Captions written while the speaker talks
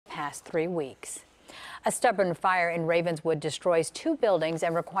past 3 weeks. A stubborn fire in Ravenswood destroys 2 buildings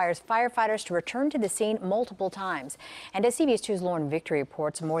and requires firefighters to return to the scene multiple times. And as CBS 2's Lauren Victory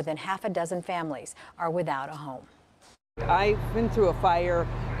reports, more than half a dozen families are without a home. I've been through a fire,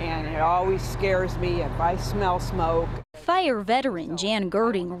 and it always scares me if I smell smoke. Fire veteran Jan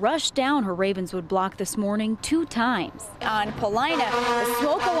Girding rushed down her Ravenswood block this morning 2 times. On Paulina, the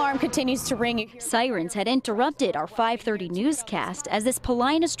smoke alarm continues to ring. Sirens had interrupted our 5:30 newscast as this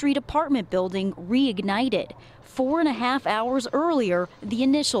Paulina Street apartment building reignited. 4.5 hours earlier, the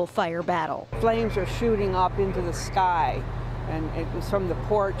initial fire battle. Flames are shooting up into the sky, and it was from the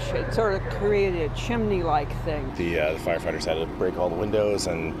porch. It sort of created a chimney-like thing. The firefighters had to break all the windows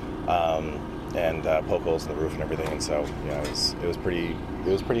and poke holes in the roof and everything, and so yeah, it was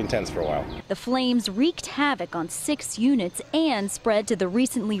pretty intense for a while. The flames wreaked havoc on 6 units and spread to the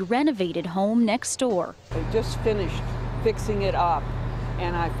recently renovated home next door. They just finished fixing it up,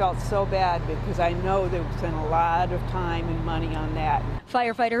 and I felt so bad because I know they've spent a lot of time and money on that.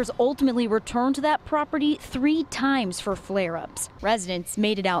 Firefighters ultimately returned to that property 3 times for flare-ups. Residents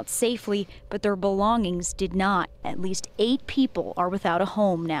made it out safely, but their belongings did not. At least 8 people are without a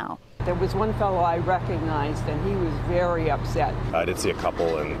home now. There was one fellow I recognized, and he was very upset. I did see a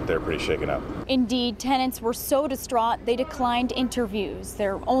couple, and they're pretty shaken up. Indeed, tenants were so distraught they declined interviews.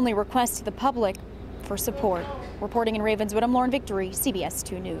 Their only request to the public for support. Reporting in Ravenswood, I'm Lauren Victory, CBS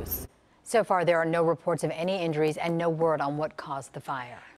 2 News. So far, there are no reports of any injuries and no word on what caused the fire.